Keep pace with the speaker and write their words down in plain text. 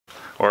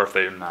Or if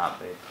they're not,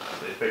 they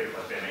figure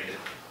like they made it.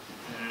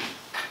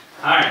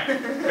 Alright,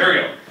 there we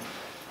go.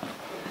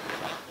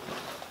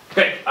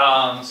 Okay,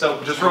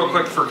 so just real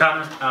quick for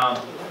Connor,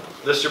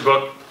 this is your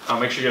book.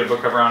 Make sure you get a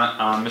book cover on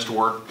it. Mr.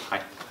 Ward,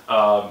 hi.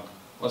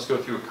 Let's go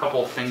through a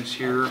couple things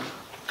here.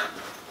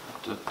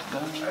 I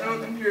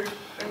don't think your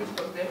thing is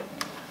plugged in.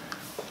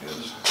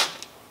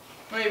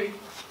 Maybe.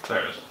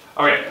 There it is.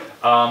 Okay,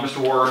 Mr.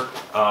 Ward,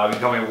 you can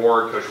call me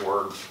Ward, Coach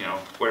Ward, you know,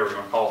 whatever you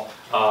want to call.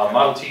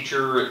 Model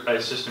teacher,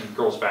 assistant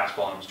girls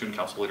basketball, and I'm a student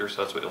council leader,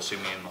 so that's what you'll see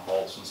me in the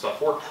halls and stuff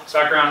for.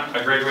 Background,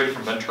 I graduated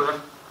from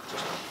Ventura,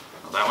 just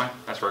that way.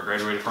 That's where I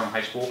graduated from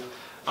high school.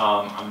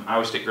 I'm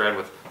Iowa State grad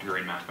with a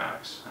degree in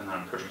mathematics, and then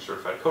I'm coaching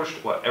certified.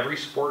 Coached, what, every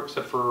sport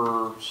except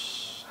for,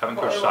 haven't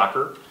coached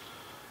soccer,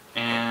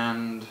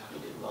 and,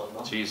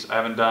 geez, I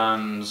haven't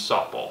done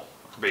softball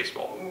or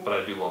baseball, but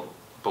I do love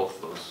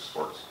both of those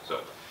sports,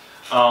 so.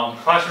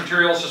 Class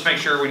materials, just make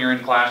sure when you're in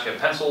class you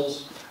have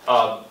pencils.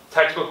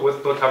 Textbook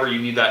with book cover, you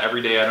need that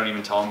every day. I don't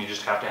even tell them, you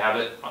just have to have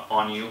it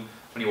on you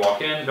when you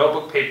walk in.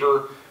 Notebook,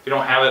 paper, if you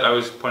don't have it, I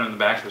always point in the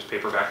back, there's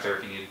paper back there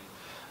if you need.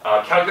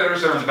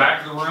 Calculators are in the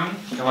back of the room.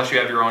 Unless you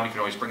have your own, you can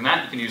always bring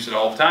that. You can use it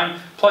all the time.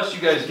 Plus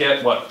you guys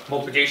get, what,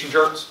 multiplication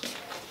charts?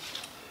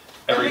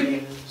 I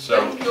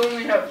think you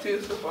only have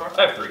 2 so far.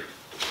 I have 3.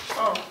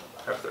 Oh.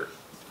 I have 3.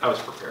 I was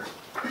prepared.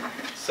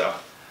 So.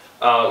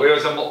 We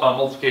always have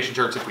multiplication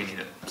charts if we need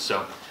it.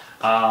 So,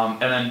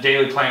 and then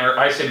daily planner.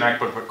 I say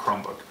MacBook, but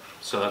Chromebook.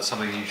 So that's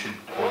something you should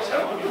always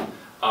have on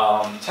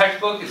you.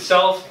 Textbook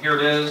itself, here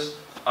it is.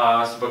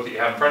 It's the book that you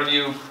have in front of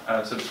you.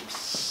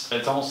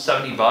 It's almost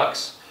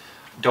 $70.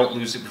 Don't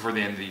lose it before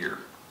the end of the year.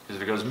 Because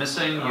if it goes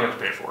missing, you have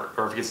to pay for it.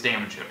 Or if it gets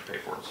damaged, you have to pay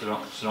for it. So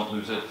don't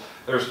lose it.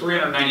 There's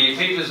 398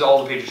 pages.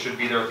 All the pages should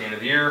be there at the end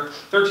of the year.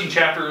 13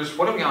 chapters.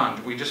 What are we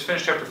on? We just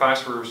finished chapter 5,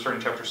 so we're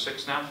starting chapter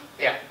 6 now?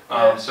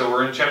 Yeah. So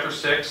we're in chapter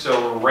 6,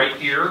 so we're right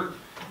here.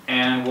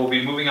 And we'll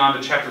be moving on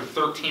to chapter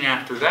 13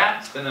 after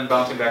that, and then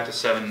bouncing back to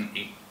 7,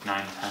 8,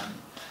 9,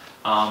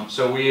 10.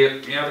 So we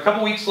have a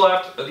couple weeks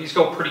left. These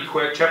go pretty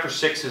quick. Chapter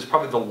 6 is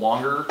probably the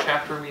longer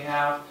chapter we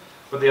have,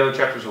 but the other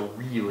chapters are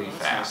really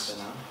fast.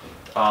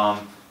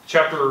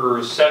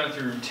 Chapter 7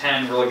 through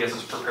 10 really gets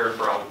us prepared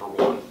for Algebra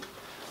 1.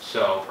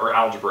 So, or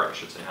algebra, I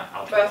should say, not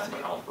algebra,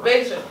 but algebra.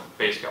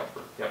 Basic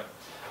algebra, yep.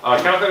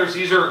 Calculators,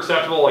 these are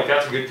acceptable. Like,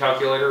 that's a good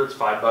calculator. It's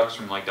 $5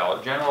 from like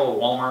Dollar General or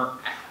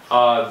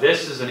Walmart.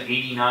 This is an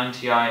 89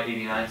 Ti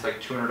 89. It's like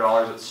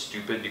 $200. It's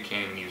stupid. You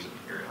can't even use it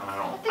here. I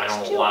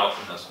don't allow it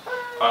from this.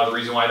 The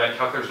reason why that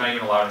calculator is not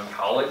even allowed in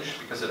college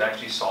because it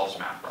actually solves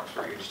math problems.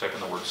 Where you just type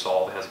in the word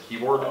solve. It has a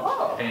keyboard,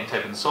 and you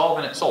type in solve,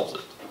 and it solves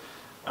it.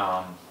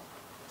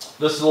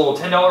 This is a little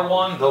 $10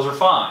 one. Those are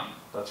fine.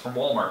 That's from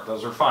Walmart.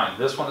 Those are fine.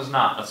 This one is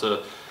not. That's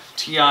a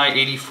TI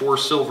 84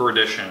 Silver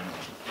Edition.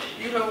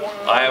 You have one of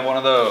those? I have one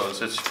of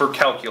those. It's for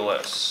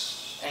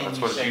calculus. That's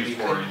what it's used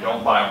for. You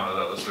don't buy one of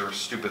those. They're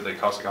stupid. They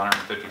cost like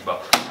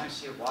 $150. I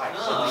see why.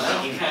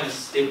 Something kind of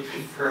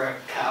stupid for a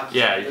calculator.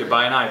 Yeah, you could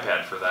buy an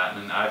iPad for that,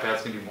 and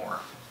iPads can do more.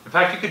 In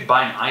fact, you could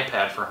buy an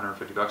iPad for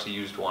 $150, a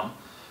used one.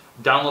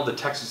 Download the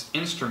Texas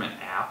Instrument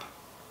app.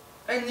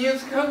 And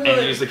use the calculator.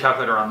 And use the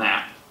calculator on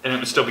that. And it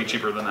would still be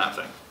cheaper than that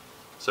thing.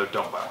 So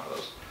don't buy one of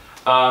those.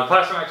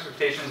 Classroom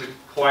expectations, a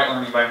quiet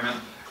learning environment,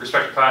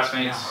 respect your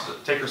classmates,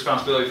 take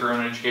responsibility for your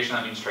own education,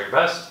 that means try your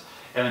best,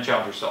 and then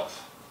challenge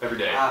yourself every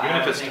day.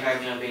 I don't think I'm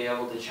going to be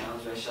able to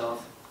challenge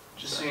myself.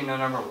 Just so you know,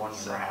 number 1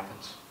 never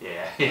happens.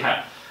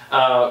 Yeah.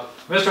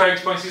 Mr.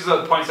 Higgs points, these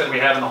are the points that we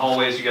have in the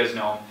hallways, you guys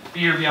know them.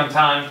 Be here, be on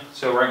time,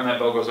 so right when that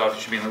bell goes off,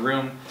 you should be in the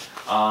room.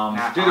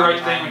 Do the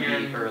right thing when you're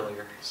in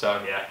earlier.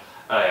 So,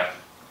 yeah.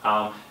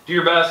 Do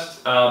your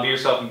best, be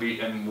yourself,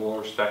 and we'll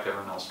respect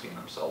everyone else being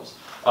themselves.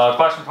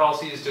 Classroom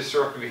policies,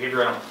 disruptive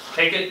behavior, I don't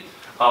take it.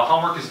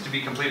 Homework is to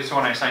be completed, so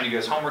when I assign you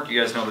guys homework, you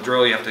guys know the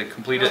drill. You have to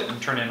complete it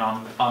and turn in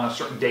on a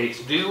certain day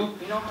to do.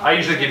 I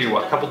usually give you,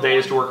 a couple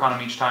days to work on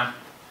them each time.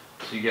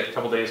 So you get a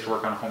couple days to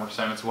work on homework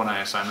assignments when I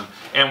assign them.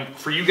 And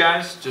for you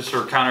guys, just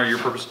for counter your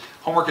purpose,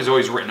 homework is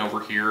always written over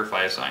here if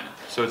I assign it.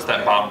 So it's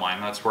that bottom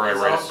line. That's where I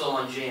write it. It's also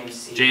on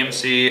JMC.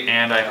 JMC,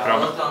 and I put I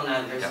on. looked on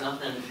that. There's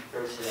nothing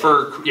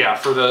for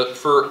today.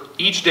 For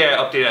each day I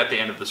update it at the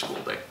end of the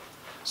school day.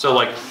 So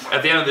like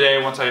at the end of the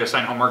day, once I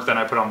assign homework, then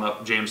I put on the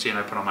JMC and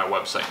I put on my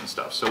website and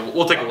stuff. So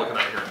we'll take a look at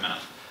that here in a minute.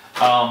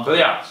 But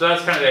yeah, so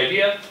that's kind of the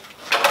idea.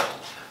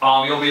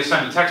 You'll be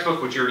assigned a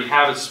textbook, which you already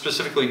have. It's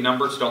specifically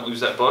numbered, so don't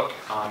lose that book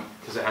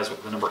because it has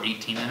the number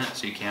 18 in it,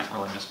 so you can't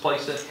really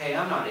misplace it. Hey,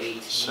 I'm not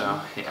 18. So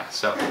yeah,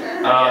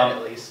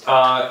 At least.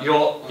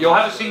 You'll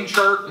have a scene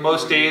chart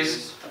most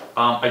days.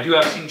 I do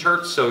have scene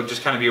charts, so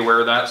just kind of be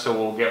aware of that. So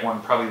we'll get one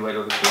probably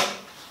later this week.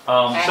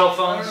 Cell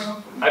phones,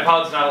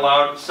 iPods not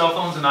allowed. Cell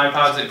phones and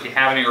iPods, if you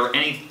have any, or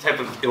any type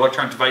of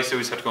electronic device, you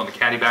always have to go in the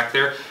caddy back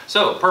there.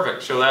 So,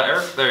 perfect. Show that,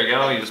 Eric. There you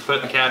go. You just put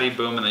it in the caddy,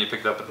 boom, and then you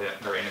pick it up at the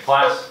very end of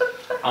class.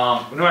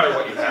 No matter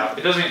what you have.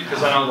 It doesn't,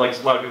 because I know like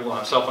a lot of people don't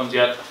have cell phones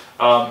yet.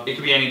 It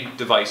could be any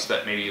device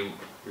that maybe you're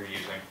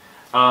using.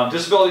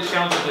 Disabilities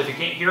challenges, if you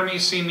can't hear me,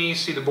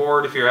 see the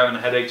board. If you're having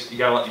headaches, you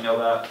gotta let me know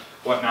that,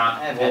 whatnot.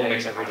 I have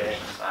headaches every day.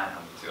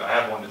 I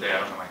have one today, I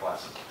don't have my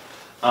glasses.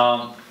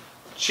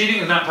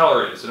 Cheating is not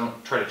tolerated, so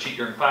don't try to cheat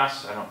during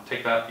class. I don't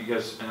take that. You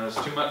guys, and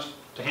it's too much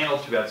to handle,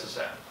 too bad, so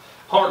sad.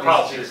 Homework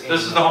policies.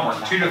 This is the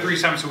homework. 2 to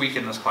 3 times a week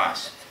in this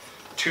class.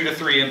 2 to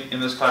 3 in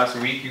this class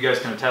a week. You guys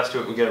can attest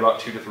to it. We get about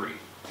 2 to 3.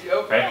 Yep.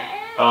 Okay?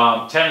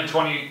 10 to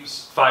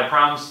 25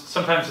 problems.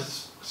 Sometimes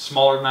it's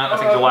smaller than that. I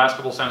think the last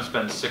couple times it's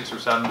been 6 or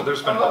 7, but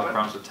there's been a couple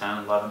problems with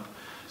 10, 11.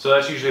 So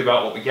that's usually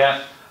about what we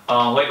get.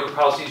 Late work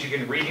policies, you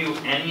can redo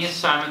any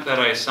assignment that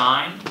I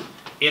assign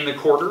in the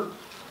quarter.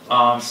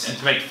 And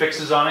to make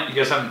fixes on it, you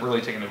guys haven't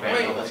really taken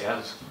advantage of it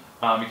yet.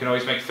 You can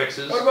always make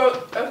fixes. What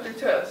about after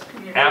test?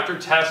 Can you After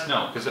test,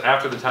 no, because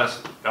after the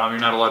test, you're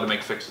not allowed to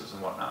make fixes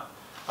and whatnot.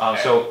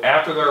 So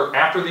after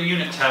the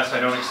unit test, I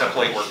don't accept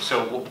late work.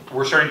 So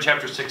we're starting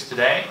chapter 6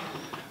 today.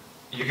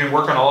 You can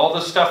work on all the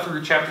stuff for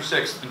chapter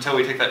 6 until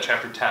we take that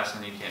chapter test,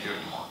 and then you can't do it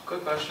anymore.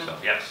 Quick question. So,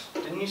 yes.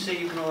 Didn't you say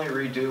you can only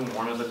redo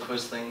one of the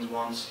quiz things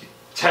once?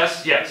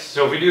 Test, yes.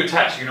 So if we do a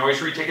test, you can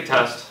always retake a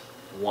test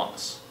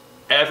once.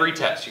 Every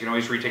test, you can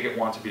always retake it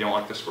once if you don't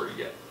like the score you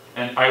get.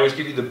 And I always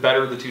give you the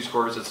better of the 2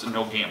 scores. It's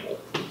no gamble.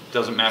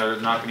 Doesn't matter.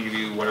 I'm not going to give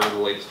you whatever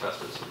the latest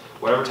test is.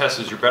 Whatever test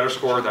is your better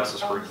score, that's the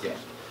score you get.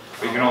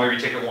 But you can only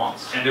retake it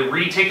once. And to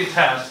retake a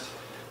test,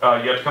 you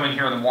have to come in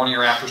here in the morning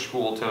or after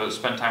school to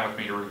spend time with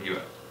me to review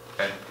it.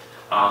 Okay?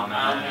 I'm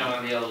not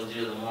gonna be able to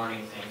do the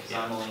morning thing because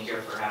I'm only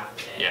here for half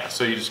the day. Yeah,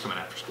 so you just come in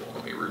after school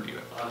and we review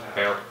it.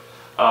 Okay. Okay?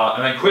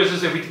 And then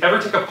quizzes, if we ever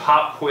take a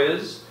pop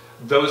quiz,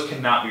 those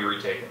cannot be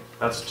retaken.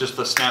 That's just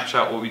the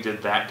snapshot what we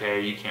did that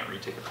day. You can't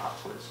retake a pop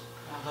quiz.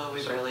 Although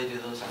we barely do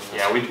those.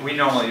 Yeah, we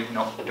normally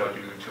don't do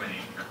too many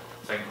in here.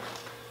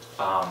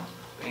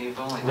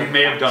 We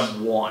may have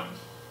done 1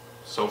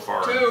 so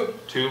far. 2.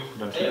 2? We've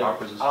done 2 pop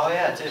quizzes. Oh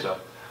yeah, 2. So,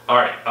 all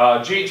right,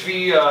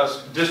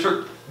 GHV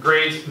district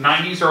grades,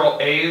 90s are all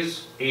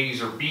A's,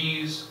 80s are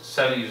B's,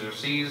 70s are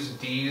C's,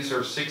 D's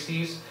are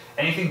 60s.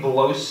 Anything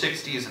below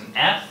 60 is an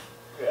F.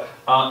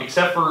 Yeah.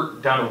 Except for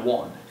down to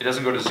 1. It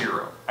doesn't go to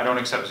 0. I don't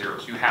accept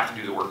zeros. You have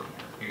to do the work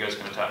in here. You guys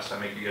can attest. I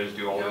make you guys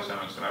do all the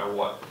assignments no matter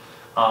what.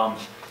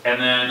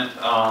 And then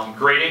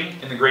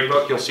grading in the grade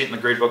book. You'll see it in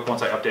the grade book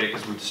once I update it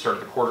because we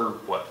started the quarter,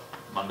 what,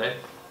 Monday?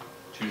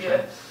 Tuesday?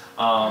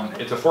 Yes.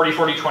 It's a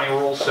 40-40-20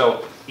 rule.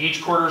 So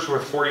each quarter is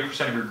worth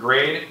 40% of your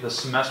grade. The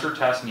semester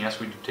test, and yes,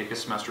 we do take a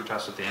semester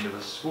test at the end of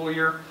the school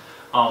year,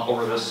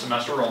 over this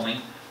semester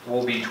only,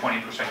 will be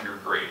 20% of your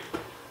grade.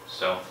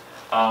 So.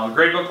 The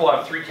grade book will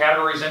have 3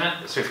 categories in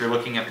it. So if you're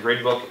looking at the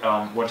grade book,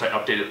 once I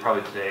update it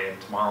probably today and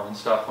tomorrow and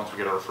stuff, once we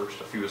get our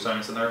first a few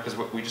assignments in there, because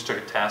we just took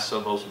a test, so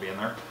those will be in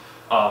there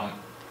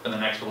in the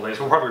next couple days.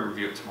 We'll probably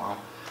review it tomorrow.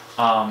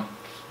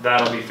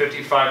 That'll be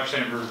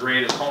 55% of your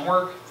grade is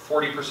homework,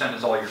 40%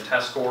 is all your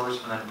test scores,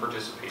 and then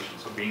participation.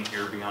 So being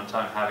here, being on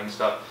time, having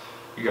stuff.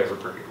 You guys are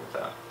pretty good with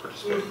that,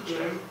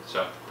 participation.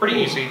 So pretty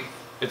easy.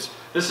 This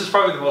is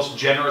probably the most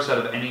generous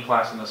out of any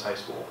class in this high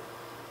school.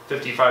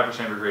 55% of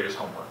your grade is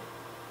homework.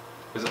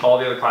 Because all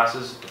the other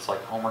classes, it's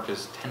like homework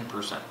is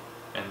 10%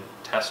 and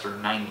tests are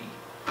 90.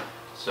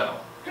 So.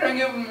 Can I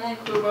give him one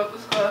clue about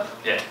this class?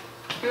 Yeah.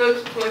 He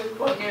likes to play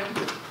fun games.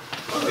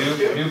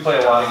 Do play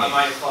a lot of I games.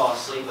 might fall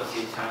asleep a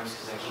few times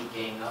because I keep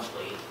getting up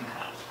late.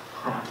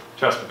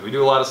 Trust me, we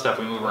do a lot of stuff.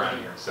 We move around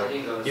here. So. I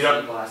didn't go to You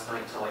don't- sleep last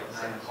night till like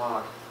 9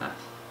 o'clock.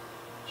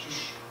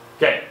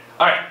 Okay.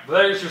 All right.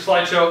 Well, there's your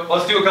slideshow.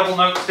 Let's do a couple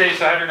notes today.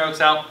 So I have your notes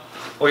out.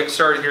 We'll get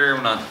started here.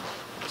 I'm gonna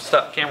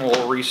stop camera.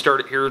 We'll restart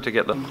it here to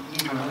get the.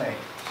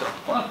 So,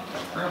 well,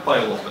 we're gonna play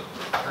a little bit.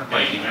 We're gonna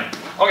play a game.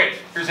 Okay,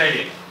 here's the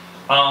idea.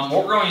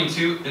 What we're going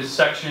into is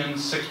section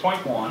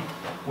 6.1,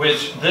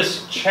 which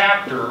this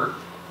chapter,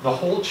 the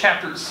whole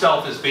chapter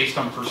itself is based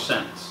on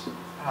percents.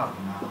 Oh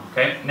no.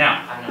 Okay,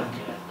 now, I'm not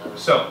good at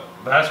those. so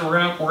that's what we're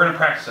gonna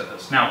practice at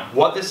this. Now,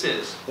 what this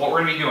is, what we're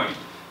gonna be doing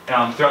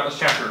throughout this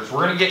chapter is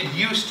we're gonna get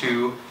used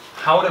to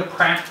how to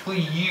practically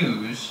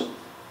use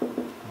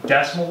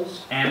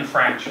decimals and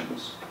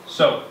fractions.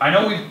 So, I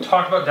know we've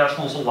talked about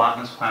decimals a lot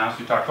in this class,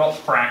 we talked about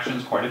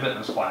fractions quite a bit in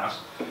this class,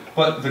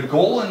 but the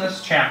goal in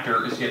this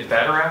chapter is to get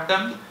better at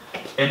them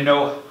and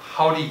know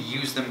how to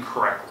use them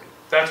correctly.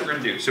 That's what we're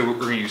going to do. So we're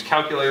going to use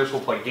calculators,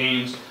 we'll play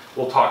games,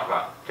 we'll talk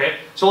about it, okay?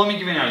 So let me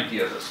give you an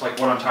idea of this, like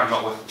what I'm talking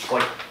about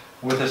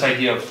with this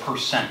idea of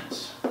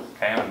percents,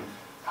 okay, and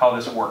how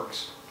this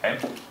works, okay?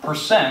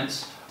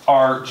 Percents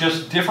are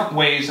just different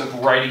ways of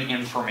writing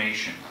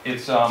information.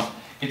 It's a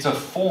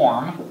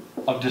form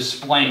of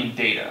displaying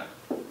data.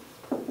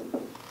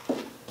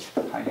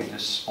 How you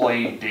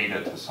display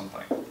data to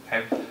something,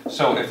 okay?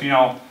 So if you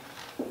know,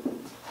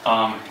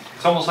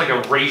 it's almost like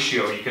a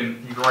ratio. You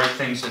can write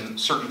things in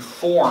certain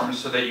forms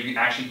so that you can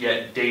actually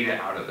get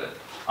data out of it.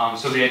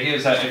 So the idea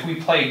is that if we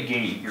play a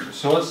game here,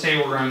 so let's say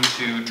we're going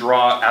to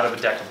draw out of a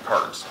deck of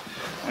cards.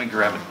 I'm going to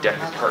grab a deck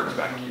of cards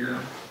back here.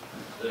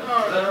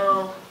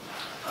 Oh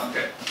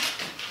Okay,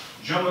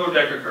 jumbo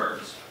deck of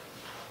cards.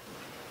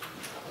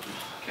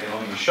 Okay,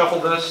 let me shuffle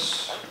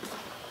this.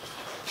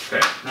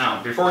 Okay,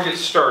 now, before we get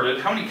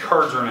started, how many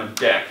cards are in a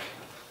deck?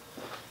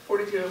 no.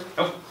 42.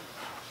 Oh,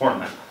 more than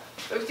that.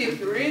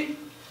 53?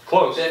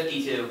 Close.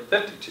 52.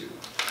 52.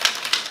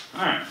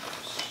 Alright.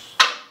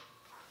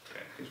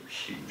 Okay, these are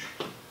huge.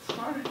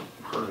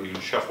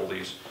 and shuffle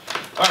these.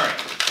 All right.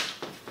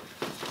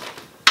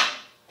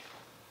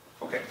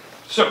 Okay,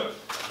 so.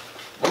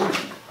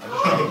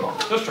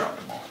 I just dropped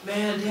them all.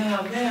 Man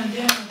down, man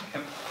down.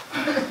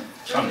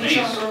 On these.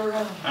 All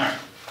right.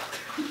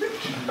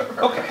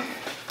 Okay.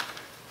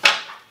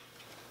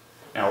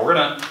 Now we're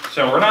not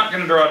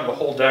gonna draw out of the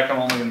whole deck, I'm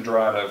only gonna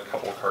draw out of a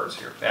couple of cards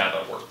here. Yeah,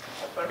 that'll work.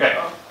 Okay.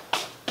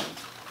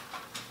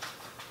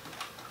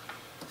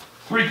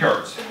 3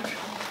 cards.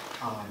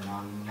 Oh,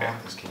 no, Okay.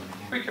 not this game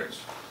again. 3 cards.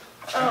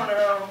 Oh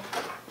no.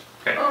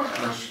 Okay.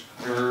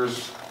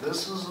 There's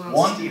This is when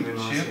 1, Steven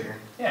was 2. here.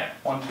 Yeah,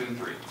 1, 2, and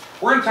 3.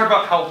 We're gonna talk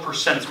about how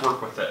percents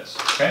work with this.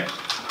 Okay.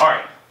 All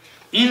right.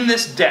 In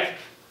this deck,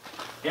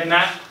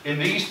 in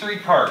these 3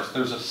 cards,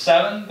 there's a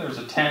 7, there's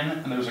a 10,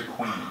 and there's a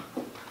queen.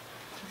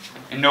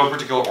 In no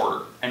particular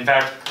order. In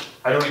fact,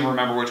 I don't even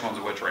remember which one's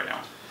which right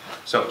now.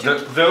 So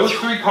those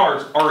 3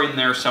 cards are in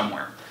there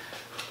somewhere.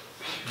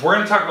 We're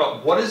going to talk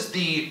about what is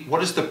the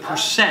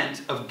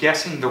percent of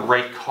guessing the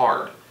right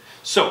card.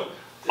 So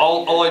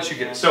I'll let you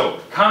get it. So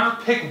Connor,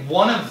 pick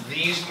one of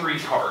these 3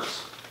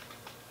 cards.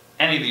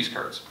 Any of these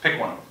cards. Pick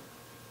one of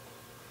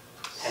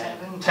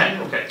them.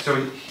 10. Okay.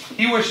 So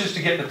he wishes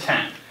to get the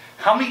 10.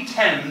 How many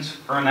 10s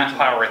are in that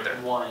pile right there?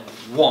 1.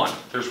 1.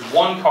 There's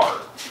 1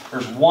 card.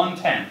 There's 1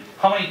 10.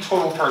 How many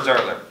total cards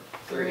are there?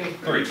 3.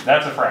 3.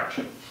 That's a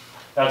fraction.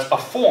 That's a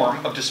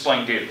form of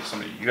displaying data to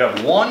somebody. You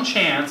have 1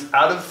 chance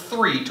out of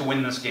 3 to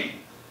win this game.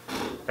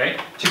 Okay?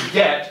 To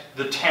get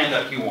the 10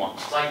 that you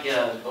want. It's like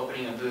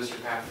opening a booster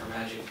pack for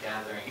Magic the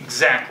Gathering.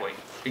 Exactly.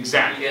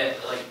 Exactly. You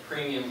get like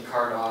premium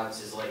card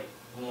odds is like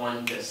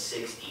 1 to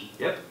 60.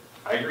 Yep.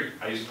 I agree.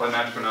 I used to play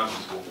Magic when I was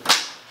in school.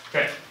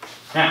 Okay.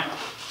 Now,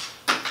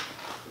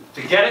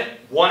 to get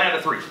it, 1 out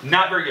of 3.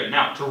 Not very good.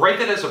 Now, to write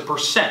that as a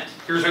percent,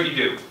 here's what you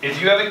do.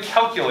 If you have a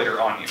calculator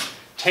on you,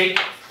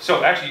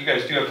 so actually you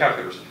guys do have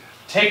calculators.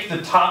 Take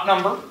the top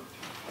number,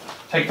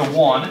 take the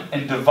 1,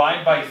 and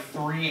divide by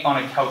 3 on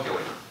a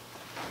calculator.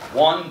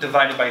 1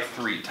 divided by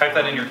 3. Type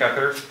that in your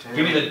calculator.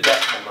 Give me the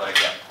decimal that I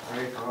get.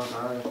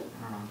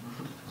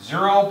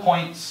 0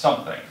 point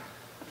something.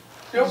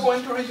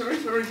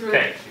 0.3333.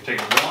 Okay, you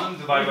take 1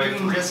 divided by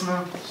 3.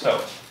 Decimal. So,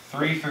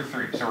 3 through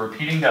 3. So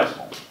repeating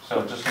decimal.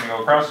 So just going to go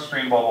across the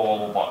screen, blah, blah, blah,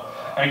 blah, blah.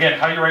 And again,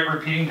 how you write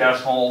repeating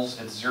decimals,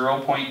 it's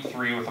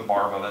 0.3 with a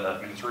bar above it.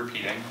 That means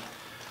repeating.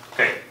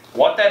 Okay,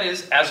 what that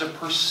is as a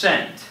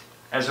percent,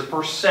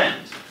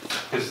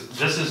 because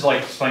this is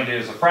like displaying data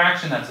as a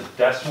fraction, that's a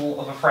decimal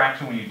of a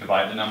fraction when you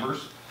divide the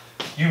numbers.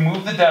 You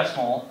move the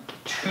decimal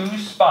 2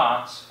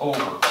 spots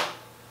over.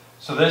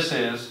 So this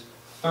is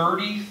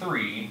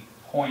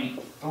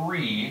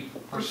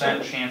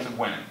 33.3% chance of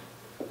winning.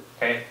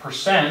 Okay,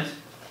 percent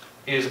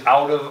is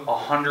out of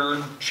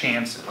 100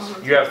 chances.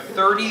 You have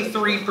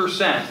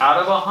 33% out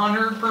of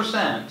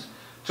 100%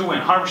 to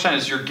win. 100%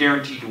 is your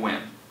guaranteed to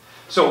win.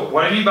 So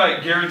what I mean by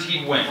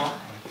guaranteed win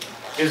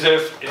is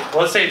if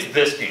let's say it's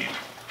this game.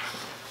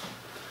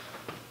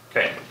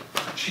 Okay,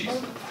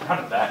 jeez, how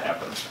did that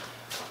happen?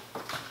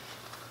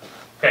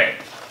 Okay,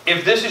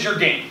 if this is your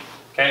game,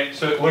 okay,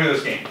 so look at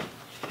this game.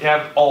 You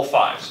have all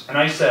 5s, and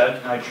I said,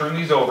 and I turned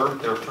these over,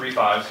 there were 3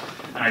 5s,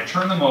 and I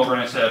turned them over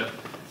and I said,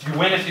 you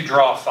win if you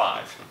draw a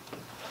 5.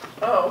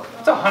 Oh.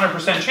 That's a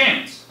 100%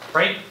 chance,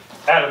 right?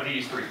 Out of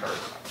these 3 cards.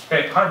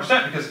 Okay,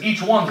 100% because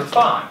each one's a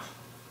 5.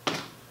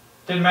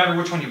 Didn't matter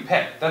which one you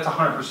picked, that's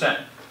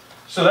 100%.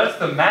 So that's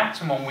the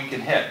maximum we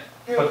can hit.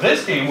 But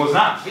this game was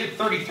not. We had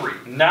 33.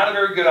 Not a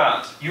very good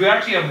odds. You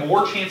actually have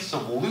more chances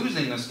of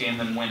losing this game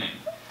than winning.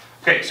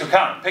 Okay, so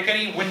Connor, pick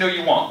any window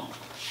you want.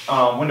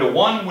 Window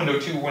 1, window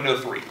 2, window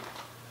 3.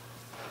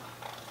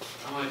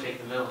 I'm going to take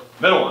the middle.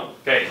 Middle one.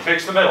 Okay,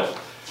 fix the middle.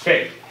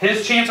 Okay,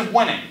 his chance of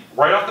winning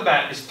right off the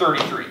bat is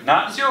 33.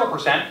 Not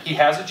 0%. He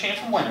has a chance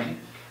of winning,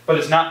 but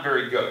it's not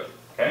very good.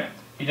 Okay,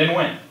 he didn't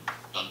win.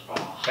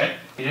 Okay,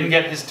 he didn't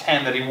get his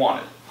 10 that he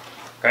wanted.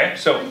 Okay,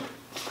 so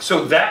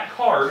that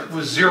card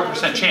was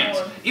 0% chance,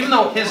 even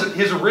though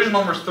his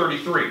original number is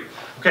 33.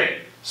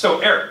 Okay,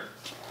 so Eric,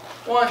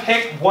 1.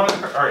 pick one of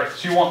the. All right,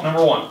 so you want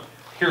number 1.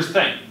 Here's the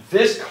thing.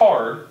 This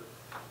card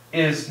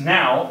is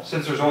now,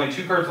 since there's only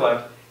 2 cards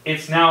left,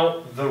 it's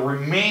now the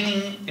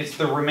remaining. It's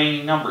the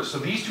remaining numbers. So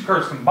these 2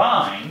 cards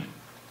combined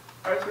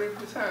Are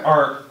 3%.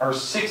 are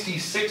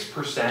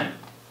 66%.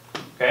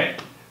 Okay,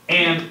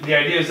 and the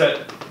idea is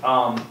that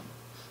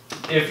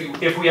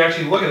if we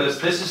actually look at this,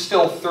 this is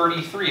still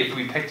 33 if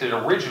we picked it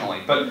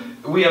originally, but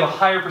we have a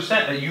higher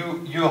percent that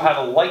you'll have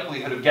a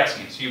likelihood of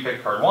guessing it. So you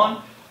picked card 1,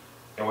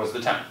 it was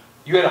the 10.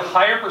 You had a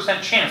higher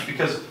percent chance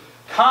because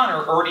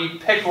Connor already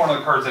picked one of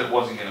the cards that it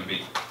wasn't going to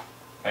be.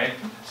 Okay,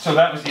 so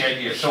that was the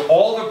idea. So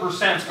all the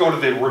percents go to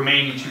the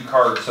remaining 2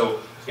 cards.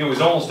 So it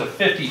was almost a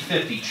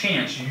 50-50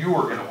 chance you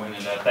were going to win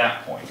it at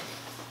that point.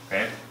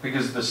 Okay,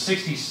 because the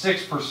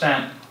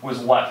 66%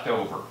 was left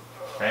over.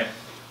 Okay.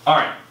 All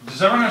right.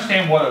 Does everyone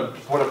understand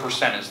what a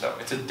percent is, though?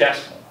 It's a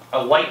decimal,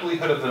 a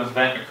likelihood of an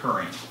event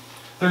occurring.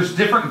 There's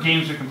different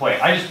games we can play.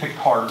 I just picked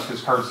cards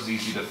because cards is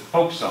easy to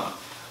focus on.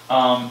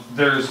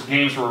 there's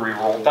games where we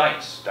roll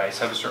dice. Dice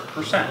have a certain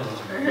percent.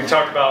 We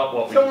talked about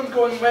what Someone's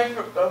going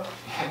bankrupt though.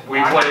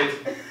 we played.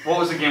 What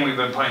was the game we've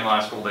been playing the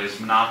last couple days?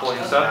 Monopoly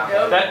and stuff.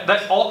 Yep.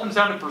 That all comes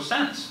down to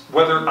percents.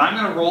 Whether I'm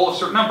going to roll a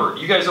certain number.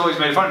 You guys always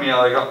made fun of me.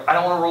 Like, I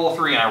don't want to roll a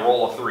 3, and I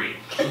roll a 3.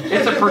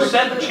 It's a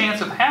percent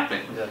chance of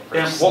happening.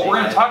 And what we're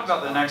going to talk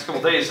about the next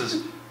couple days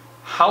is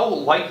how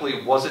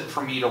likely was it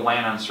for me to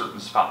land on certain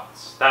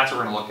spots. That's what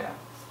we're going to look at.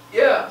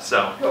 Yeah.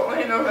 So. Don't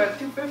land on that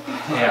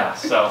 250. Yeah.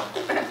 So.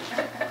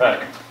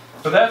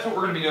 But that's what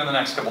we're going to be doing the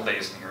next couple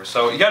days in here.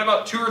 So you got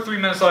about 2 or 3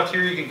 minutes left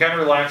here. You can kind of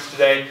relax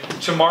today.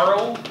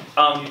 Tomorrow,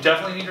 you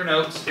definitely need your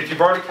notes. If you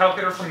borrowed a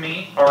calculator from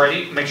me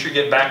already, make sure you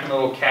get back in the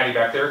little caddy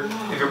back there.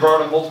 If you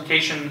borrowed a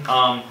multiplication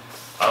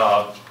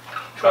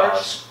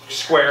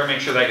square,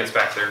 make sure that gets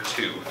back there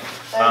too.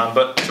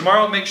 But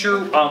tomorrow, make sure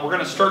we're going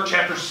to start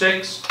chapter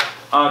 6.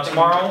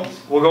 Tomorrow,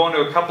 we'll go into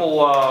a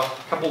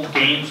couple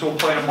games we'll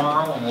play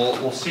tomorrow, and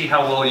we'll see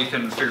how well you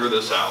can figure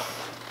this out.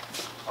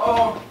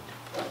 Oh.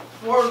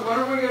 Ward, when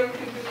are we going to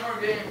continue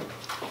our game?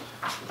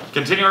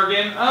 Continue our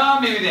game?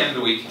 Maybe the end of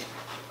the week.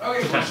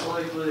 Okay. Most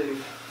likely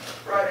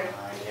Friday.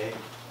 Friday.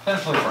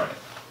 Potentially Friday.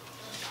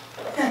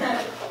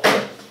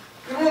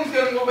 This one's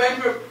going to go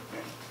bankrupt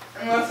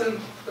in less than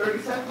 30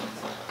 seconds.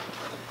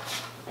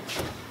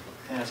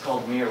 Yeah, it's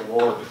called Mere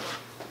Ward.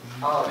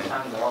 Oh,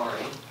 time's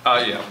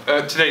already.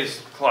 Yeah.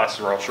 Today's classes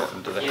are all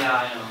shortened today. Yeah,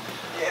 I know.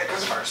 Yeah,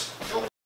 'cause first.